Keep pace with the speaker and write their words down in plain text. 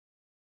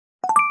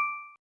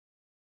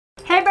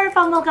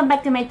fam! Welcome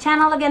back to my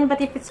channel again.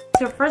 But if it's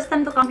your first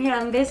time to come here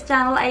on this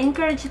channel, I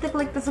encourage you to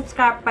click the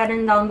subscribe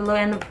button down below.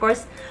 And of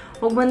course,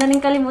 huwag mo na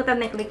rin kalimutan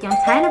na click yung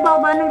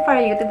bell button for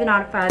you to be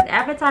notified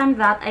every time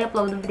that I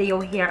upload a video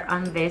here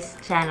on this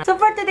channel.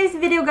 So for today's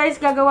video guys,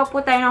 gagawa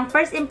po tayo ng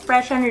first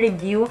impression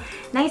review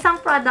ng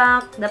isang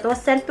product that was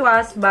sent to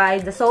us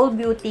by the Soul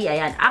Beauty.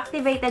 Ayan,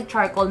 activated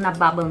charcoal na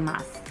bubble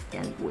mask.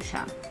 Yan po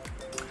siya.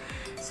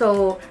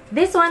 So,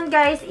 this one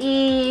guys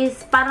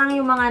is parang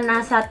yung mga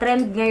nasa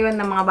trend ngayon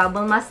ng mga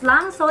bubble mask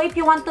lang. So, if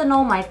you want to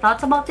know my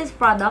thoughts about this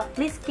product,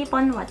 please keep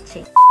on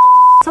watching.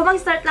 So,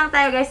 mag-start lang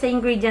tayo guys sa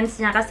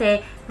ingredients niya kasi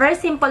very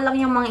simple lang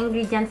yung mga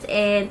ingredients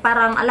and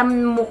parang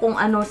alam mo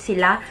kung ano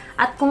sila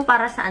at kung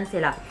para saan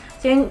sila.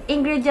 So, yung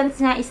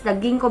ingredients niya is the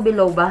ginkgo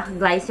biloba,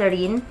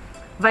 glycerin,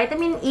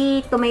 vitamin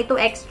E, tomato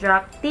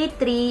extract, tea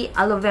tree,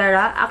 aloe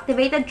vera,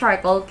 activated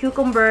charcoal,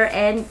 cucumber,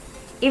 and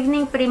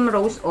evening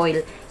primrose oil.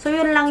 So,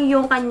 yun lang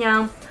yung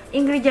kanyang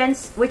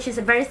ingredients, which is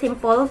very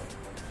simple.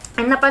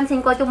 And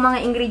napansin ko itong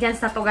mga ingredients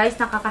na to guys,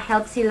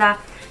 nakaka-help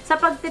sila sa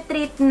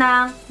pagtitreat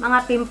ng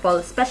mga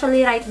pimples.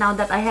 Especially right now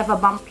that I have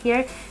a bump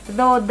here.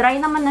 Though, dry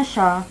naman na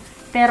siya.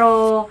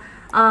 Pero,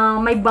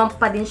 may bump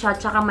pa din siya.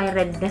 Tsaka may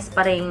redness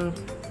pa rin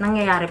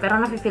nangyayari. Pero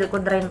nafe-feel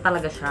ko dry na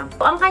talaga siya.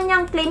 So, ang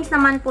kanyang claims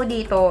naman po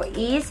dito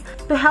is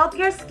to help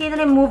your skin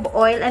remove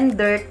oil and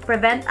dirt,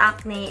 prevent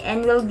acne,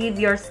 and will give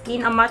your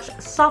skin a much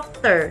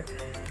softer,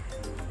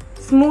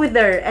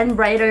 smoother, and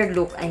brighter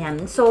look.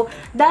 Ayan. So,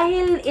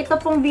 dahil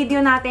ito pong video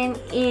natin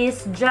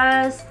is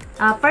just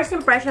first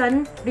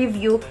impression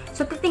review,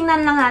 so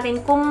titingnan lang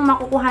natin kung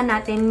makukuha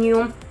natin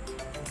yung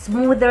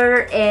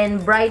smoother and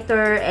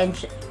brighter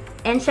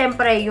and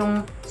syempre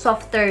yung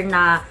softer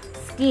na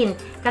skin.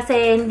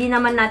 Kasi hindi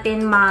naman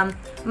natin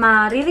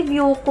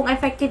ma-review kung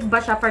effective ba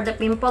siya for the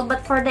pimple,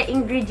 but for the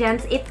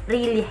ingredients, it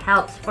really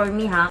helps for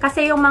me ha.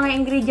 Kasi yung mga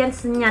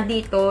ingredients niya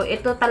dito,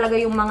 ito talaga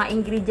yung mga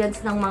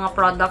ingredients ng mga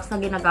products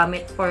na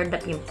ginagamit for the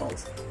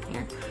pimples.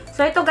 Yan.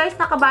 So ito guys,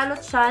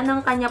 nakabalot siya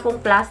ng kanya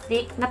pong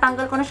plastic.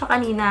 Natanggal ko na siya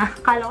kanina.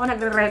 Akala ko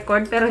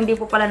nagre-record, pero hindi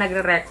po pala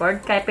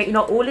nagre-record. Kaya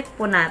inuulit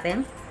po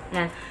natin.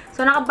 Yan.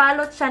 So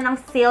nakabalot siya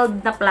ng sealed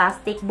na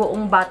plastic,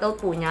 buong bottle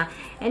po niya.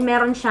 And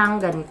meron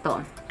siyang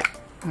ganito.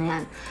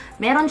 Ayan.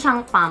 Meron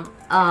siyang pump.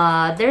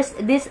 There's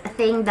this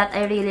thing that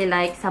I really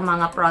like sa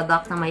mga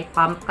product na may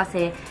pump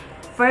kasi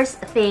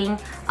first thing,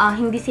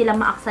 hindi sila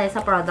ma-aksaya sa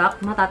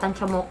product.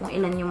 Matatansya mo kung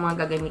ilan yung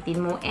mga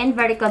gagamitin mo. And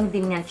very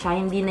convenient siya.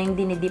 Hindi na yung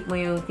dinidip mo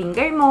yung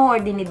finger mo or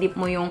dinidip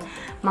mo yung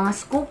mga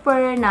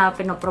scooper na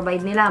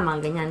pinoprovide nila,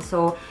 mga ganyan.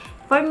 So,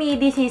 for me,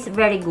 this is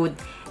very good.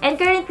 And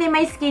currently,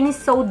 my skin is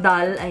so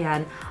dull.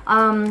 Ayan.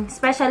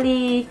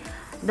 Especially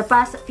the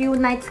past few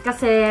nights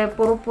kasi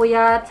puro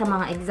puyat sa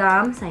mga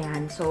exams.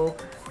 Ayan. So,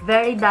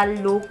 very dull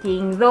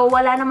looking. Though,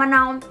 wala naman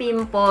na akong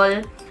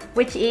pimple,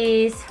 which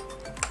is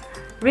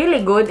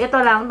really good.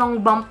 Ito lang, tong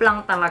bump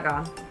lang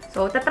talaga.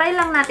 So, tatry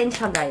lang natin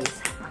siya,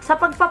 guys. Sa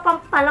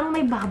pagpapump pa lang,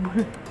 may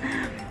bubble.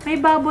 May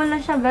bubble na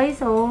siya,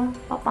 guys. So,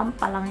 papump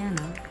pa lang yan,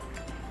 ha.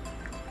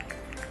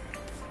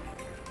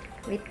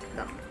 Wait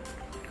lang.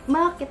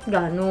 Bakit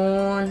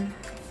ganun?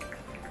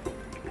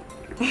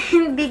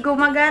 Hindi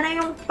gumagana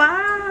yung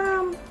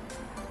pump.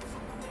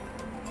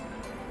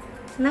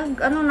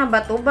 Ano na ba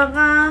to?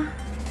 Baka,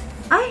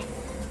 ay,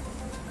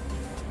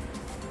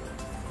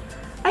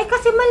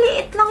 kasi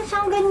maliit lang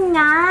siyang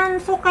ganyan.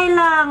 So,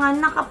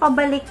 kailangan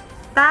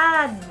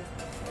nakapabaliktad.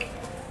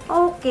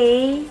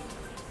 Okay.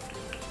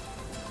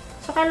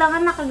 So,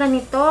 kailangan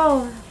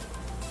nakaganito.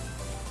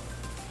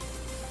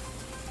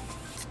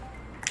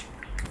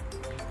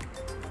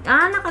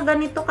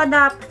 Nakaganito ka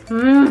dapat.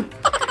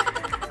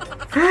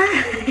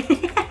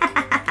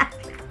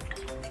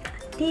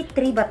 Tea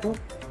tree ba to?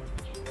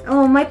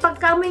 Oh, may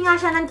pagkamoy nga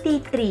siya ng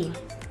tea tree.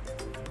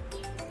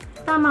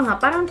 Tama nga,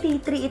 parang tea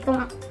tree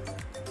itong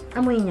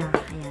amoy niya.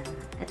 Ayan.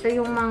 Ito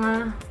yung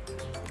mga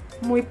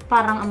amoy,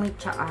 parang amoy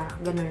tsaa.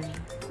 Ganun.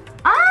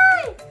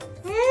 Ay!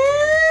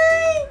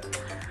 Ay!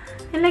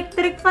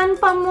 Electric fan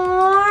pa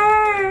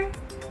more!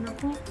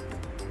 Naku.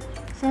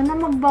 Sana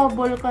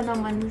magbubble ka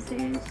naman,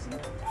 sis.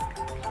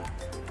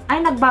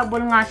 Ay,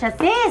 nagbubble nga siya,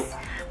 sis!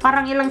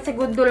 Parang ilang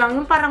segundo lang.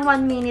 Yung parang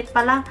 1 minute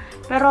pala.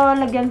 Pero,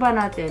 lagyan pa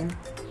natin.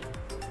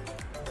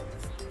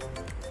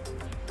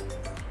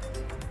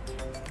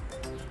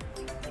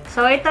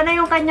 So, ito na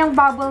yung kanyang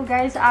bubble,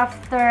 guys,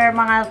 after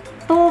mga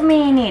 2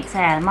 minutes.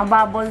 Ayan,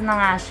 mabubble na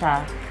nga siya.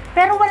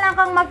 Pero wala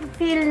kang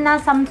ma-feel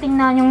na something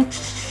na yung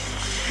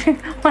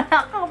wala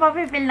kang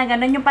ma-feel na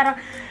gano'n. Yung parang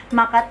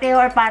makate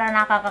or parang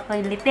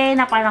nakakakilite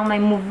na parang may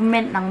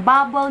movement ng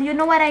bubble. You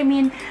know what I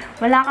mean?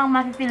 Wala kang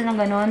ma-feel na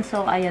gano'n.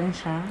 So, ayan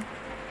siya.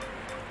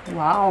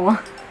 Wow.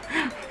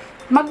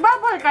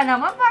 Magbubble ka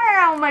naman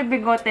para may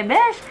bigote,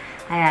 besh.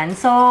 Ayan.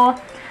 So,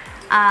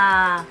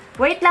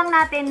 wait lang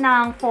natin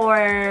for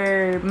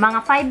mga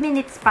 5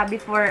 minutes pa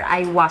before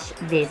I wash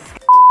this.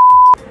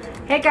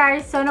 Hey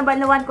guys, so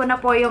nabanlawan ko na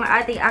po yung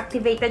ating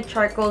activated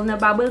charcoal na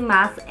bubble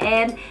mask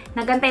and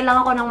nagantay lang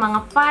ako ng mga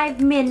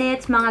 5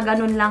 minutes, mga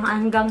ganun lang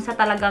hanggang sa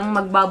talagang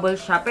magbubble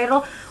siya.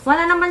 Pero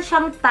wala naman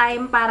siyang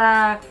time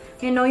para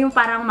you know, yung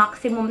parang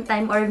maximum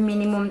time or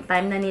minimum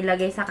time na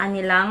nilagay sa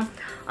kanilang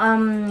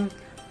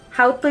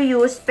how to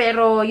use.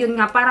 Pero yun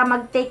nga, para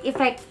mag-take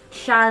effect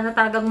siya na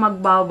talagang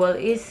mag-bubble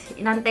is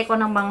inantay ko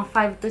ng mga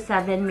 5 to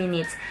 7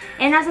 minutes.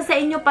 And nasa sa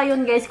inyo pa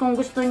yun guys kung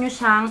gusto nyo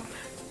siyang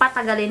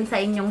patagalin sa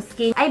inyong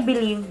skin. I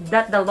believe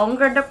that the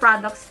longer the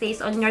product stays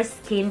on your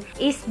skin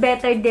is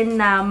better din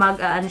na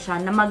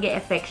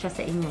mag-e-effect siya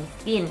sa inyong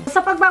skin.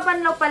 Sa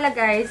pagbabanlaw pala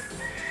guys,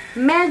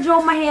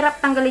 medyo mahirap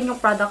tanggalin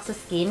yung product sa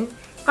skin.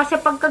 Kasi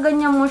pagka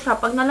ganyan mo siya,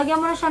 pag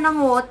nalagyan mo na siya ng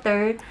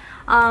water,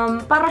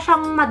 para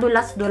siyang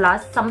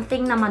madulas-dulas,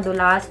 something na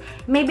madulas.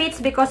 Maybe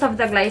it's because of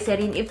the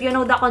glycerin. If you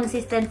know the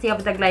consistency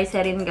of the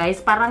glycerin guys,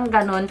 parang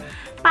ganun.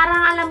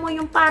 Parang alam mo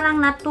yung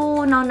parang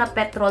natunaw na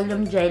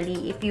petroleum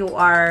jelly, if you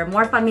are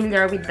more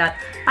familiar with that.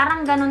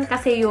 Parang ganun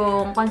kasi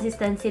yung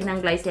consistency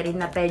ng glycerin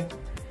na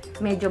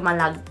medyo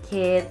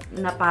malagkit,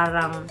 na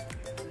parang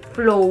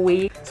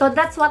flowy. So,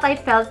 that's what I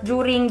felt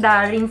during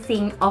the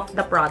rinsing of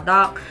the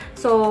product.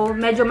 So,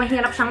 medyo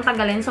mahirap siyang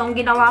tanggalin. So, ang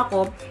ginawa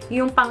ko,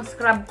 yung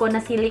pang-scrub ko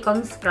na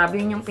silicone scrub,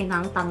 yun yung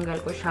pinang-tanggal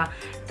ko siya.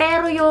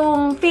 Pero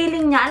yung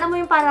feeling niya, alam mo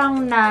yung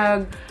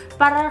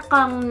parang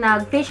kang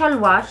nag-facial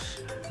wash,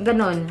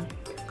 ganun.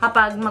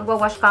 Kapag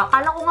magwa-wash ka,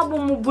 akala ko nga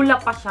bumubula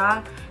pa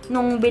siya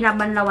nung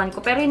binabanlawan ko.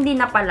 Pero hindi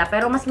na pala.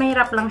 Pero mas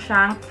mahirap lang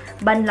siyang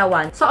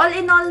banlawan. So, all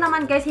in all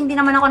naman guys, hindi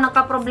naman ako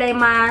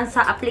nagka-problema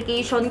sa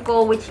application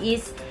ko, which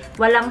is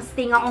walang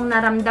sting akong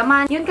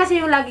naramdaman. Yun kasi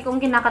yung lagi kong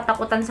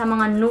kinakatakutan sa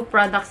mga new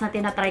products na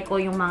tinatry ko,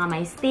 yung mga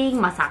may sting,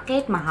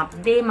 masakit,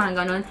 mahapde,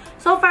 mga ganun.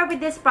 So far with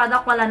this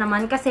product, wala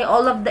naman kasi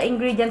all of the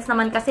ingredients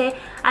naman kasi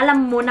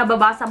alam mo,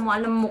 nababasa mo,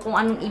 alam mo kung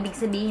anong ibig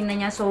sabihin na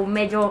niya. So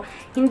medyo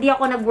hindi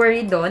ako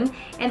nag-worry doon.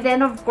 And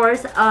then of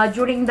course,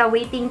 during the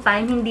waiting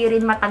time, hindi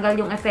rin matagal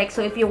yung effect.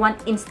 So if you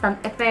want instant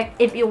effect,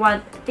 if you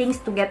want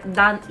things to get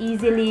done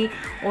easily,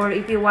 or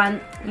if you want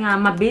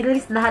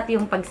mabilis lahat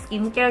yung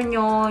pag-skincare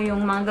nyo,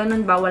 yung mga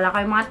ganun ba, wala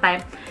kayong mga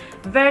time,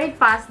 very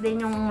fast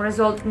din yung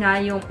result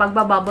niya, yung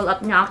pagbabubble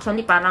up niya.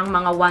 Actually, parang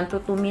mga 1 to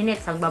 2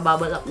 minutes,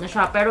 nagbabubble up na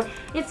siya. Pero,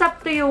 it's up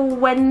to you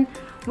when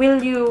will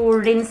you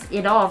rinse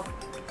it off.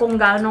 Kung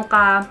gaano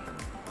ka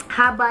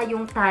haba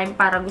yung time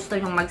para gusto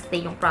nyong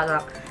magstay yung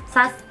product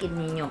sa skin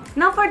ninyo.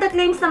 Now, for the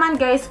claims naman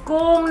guys,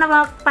 kung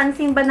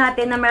napansin ba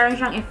natin na meron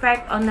siyang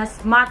effect on a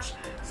much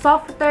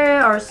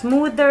softer or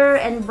smoother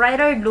and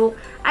brighter look,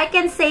 I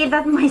can say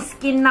that my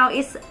skin now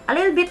is a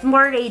little bit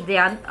more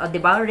radiant. O,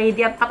 diba?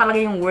 Radiant pa talaga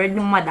yung word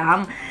ng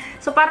madam.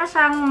 So, para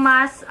siyang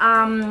mas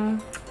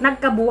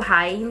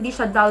nagkabuhay. Hindi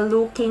siya dull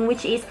looking,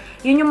 which is,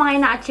 yun yung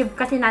mga ina-achieve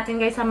kasi natin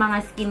guys sa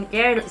mga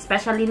skincare.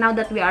 Especially now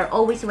that we are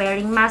always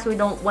wearing masks. We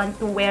don't want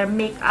to wear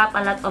makeup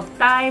a lot of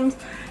times.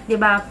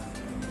 Diba?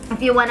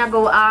 If you wanna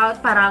go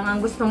out, parang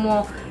ang gusto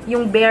mo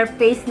yung bare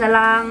face na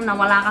lang, na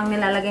wala kang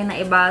nilalagay na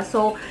iba.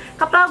 So,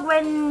 kapag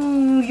when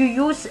you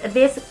use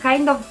this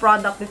kind of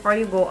product before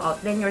you go out,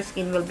 then your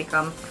skin will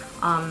become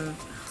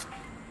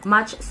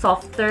much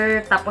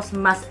softer, tapos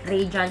mas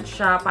radiant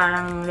siya,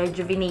 parang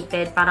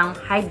rejuvenated, parang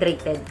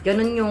hydrated.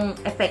 Ganun yung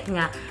effect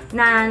niya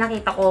na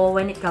nakita ko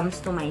when it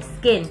comes to my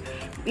skin.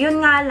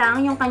 Yun nga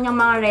lang, yung kanyang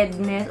mga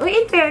redness.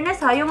 Uy, in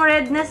fairness ha, yung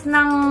redness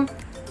ng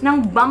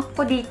bump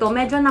ko dito,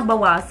 medyo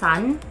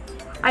nabawasan.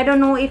 I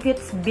don't know if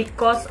it's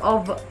because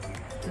of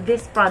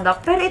this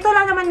product. Pero ito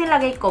lang naman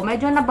nilagay ko.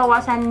 Medyo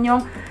nabawasan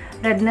yung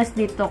redness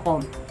dito ko.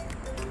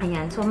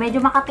 Ayan. So,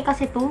 medyo makati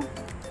kasi ito.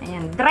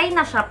 Ayan. Dry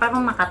na siya, pero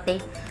makati.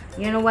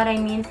 You know what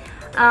I mean?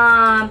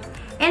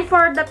 And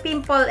for the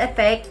pimple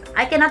effect,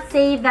 I cannot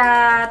say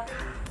that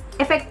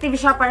effective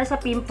siya para sa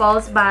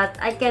pimples, but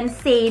I can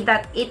say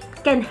that it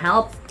can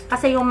help.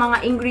 Kasi yung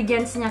mga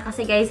ingredients niya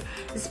kasi guys,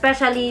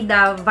 especially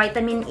the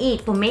vitamin E,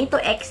 tomato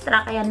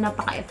extract, kaya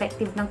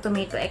napaka-effective ng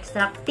tomato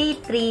extract,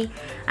 tea tree,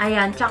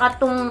 ayan, tsaka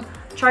tong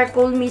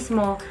charcoal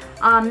mismo,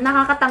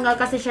 nakakatanggal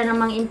kasi siya ng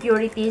mga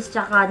impurities,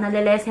 tsaka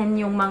nalilesen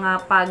yung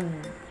mga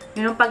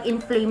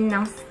pag-inflame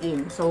ng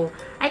skin. So,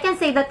 I can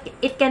say that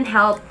it can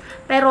help,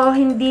 pero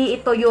hindi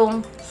ito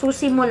yung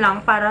susi mo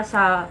lang para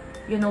sa,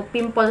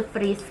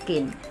 pimple-free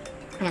skin.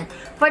 Ayan.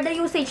 For the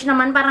usage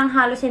naman, parang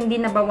halos hindi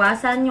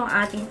nabawasan yung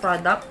ating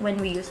product when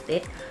we used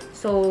it.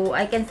 So,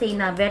 I can say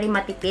na very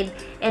matipid.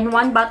 And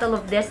one bottle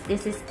of this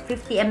is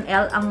 50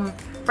 ml. Ang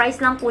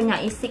price lang po niya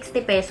is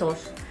 60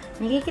 pesos.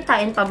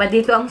 Nakikitain pa ba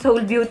dito ang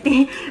Soul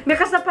Beauty?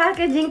 Because sa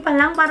packaging pa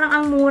lang, parang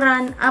ang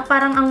mura,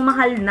 parang ang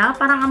mahal na,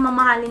 parang ang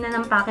mamahalin na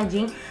ng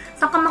packaging.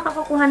 Saan ka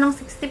makakakuha ng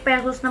 60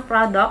 pesos na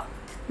product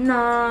na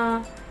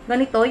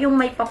ganito, yung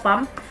may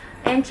papump?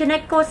 And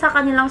chinek ko sa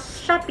kanilang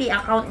Shopee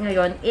account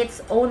ngayon,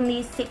 it's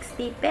only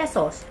 60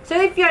 pesos. So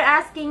if you're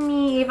asking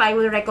me if I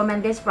will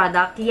recommend this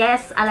product,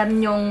 yes, alam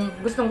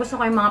nyong gustong-gusto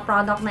ko yung mga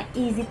product na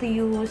easy to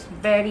use,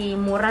 very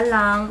mura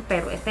lang,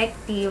 pero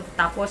effective,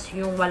 tapos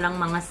yung walang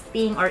mga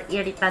sting or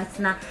irritants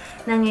na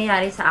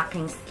nangyayari sa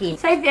aking skin.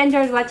 So if you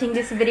enjoyed watching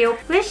this video,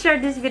 please share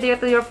this video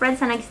to your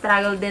friends na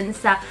nag-struggle din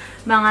sa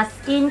mga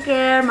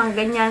skincare, mga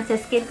ganyan, sa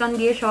skin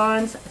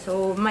conditions.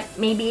 So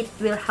maybe it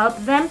will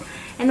help them.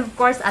 And of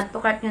course, add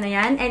to cart nyo na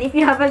yan. And if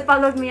you haven't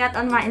followed me yet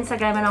on my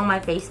Instagram and on my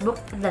Facebook,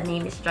 the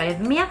name is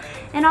JoyOfMia.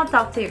 And I'll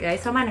talk to you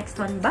guys on my next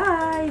one.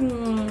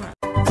 Bye!